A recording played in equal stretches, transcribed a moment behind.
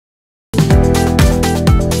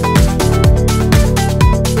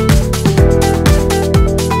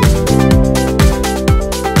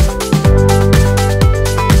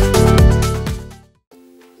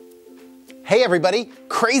everybody,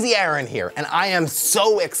 Crazy Aaron here, and I am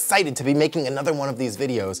so excited to be making another one of these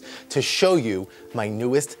videos to show you my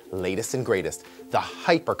newest, latest, and greatest, the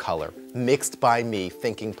Hypercolor Mixed by Me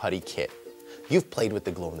Thinking Putty kit. You've played with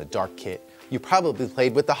the glow-in-the-dark kit. You probably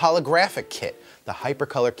played with the holographic kit. The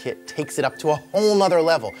Hypercolor kit takes it up to a whole nother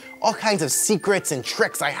level. All kinds of secrets and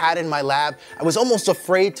tricks I had in my lab. I was almost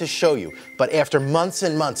afraid to show you, but after months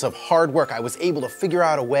and months of hard work, I was able to figure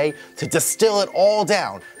out a way to distill it all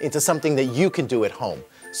down into something that you can do at home.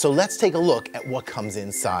 So let's take a look at what comes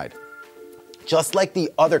inside. Just like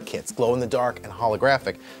the other kits, glow-in-the-dark and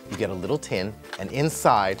holographic, you get a little tin, and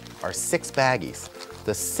inside are 6 baggies.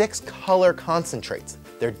 The 6 color concentrates.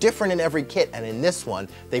 They're different in every kit, and in this one,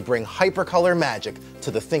 they bring Hypercolor magic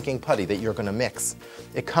to the Thinking Putty that you're gonna mix.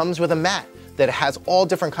 It comes with a mat that has all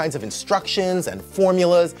different kinds of instructions and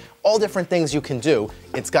formulas, all different things you can do.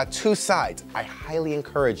 It's got 2 sides. I highly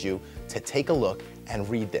encourage you to take a look and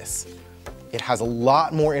read this. It has a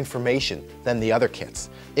lot more information than the other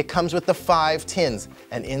kits. It comes with the 5 tins,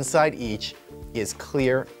 and inside each is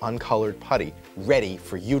clear, uncolored putty, ready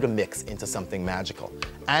for you to mix into something magical.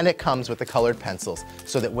 And it comes with the colored pencils,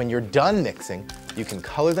 so that when you're done mixing, you can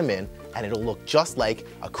color them in, and it'll look just like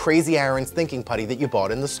a Crazy Aaron's Thinking Putty that you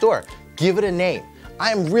bought in the store. Give it a name.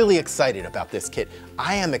 I am really excited about this kit.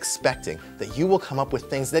 I am expecting that you will come up with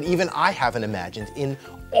things that even I haven't imagined in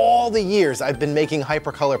all the years I've been making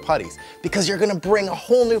Hypercolor putties, because you're gonna bring a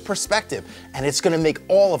whole new perspective, and it's gonna make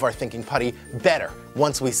all of our Thinking Putty better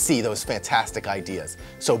once we see those fantastic ideas.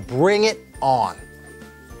 So bring it on.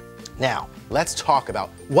 Now, let's talk about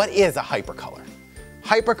what is a Hypercolor.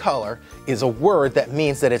 Hypercolor is a word that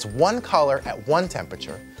means that it's one color at one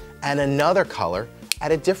temperature and another color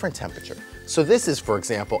at a different temperature. So this is, for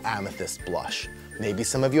example, Amethyst Blush. Maybe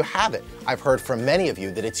some of you have it. I've heard from many of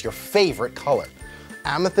you that it's your favorite color.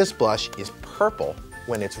 Amethyst Blush is purple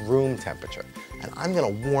when it's room temperature. And I'm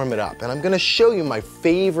gonna warm it up, and I'm gonna show you my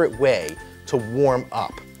favorite way to warm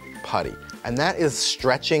up putty, and that is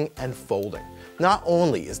stretching and folding. Not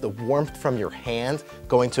only is the warmth from your hand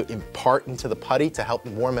going to impart into the putty to help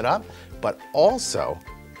warm it up, but also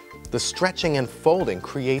the stretching and folding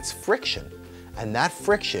creates friction, and that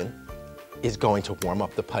friction is going to warm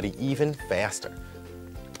up the putty even faster.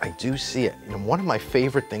 I do see it. And one of my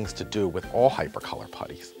favorite things to do with all Hypercolor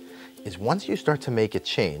putties is once you start to make it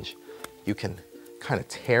change, you can kind of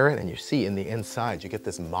tear it, and you see in the inside, you get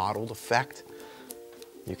this mottled effect.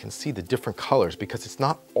 You can see the different colors because it's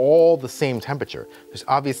not all the same temperature. There's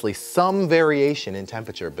obviously some variation in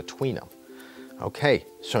temperature between them. Okay,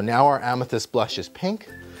 so now our Amethyst Blush is pink,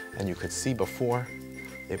 and you could see before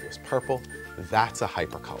it was purple. That's a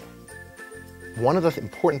Hypercolor. One of the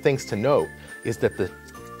important things to note is that the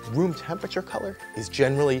room temperature color is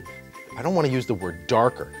generally, I don't want to use the word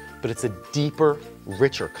darker, but it's a deeper,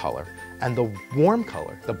 richer color. And the warm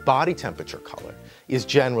color, the body temperature color, is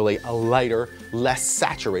generally a lighter, less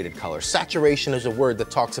saturated color. Saturation is a word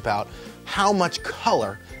that talks about how much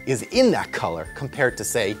color is in that color compared to,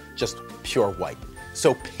 say, just pure white.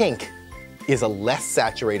 So pink is a less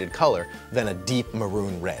saturated color than a deep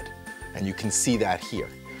maroon red. And you can see that here.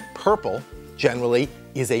 Purple generally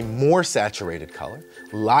is a more saturated color.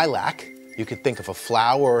 Lilac, you could think of a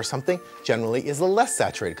flower or something, generally is a less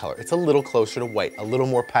saturated color. It's a little closer to white, a little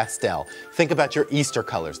more pastel. Think about your Easter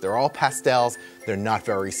colors. They're all pastels. They're not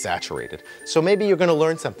very saturated. So maybe you're gonna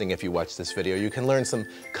learn something if you watch this video. You can learn some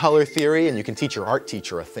color theory, and you can teach your art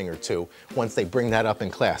teacher a thing or two once they bring that up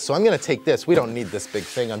in class. So I'm gonna take this. We don't need this big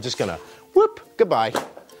thing. I'm just gonna whoop, goodbye.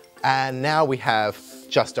 And now we have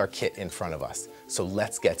just our kit in front of us. So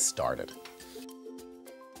let's get started.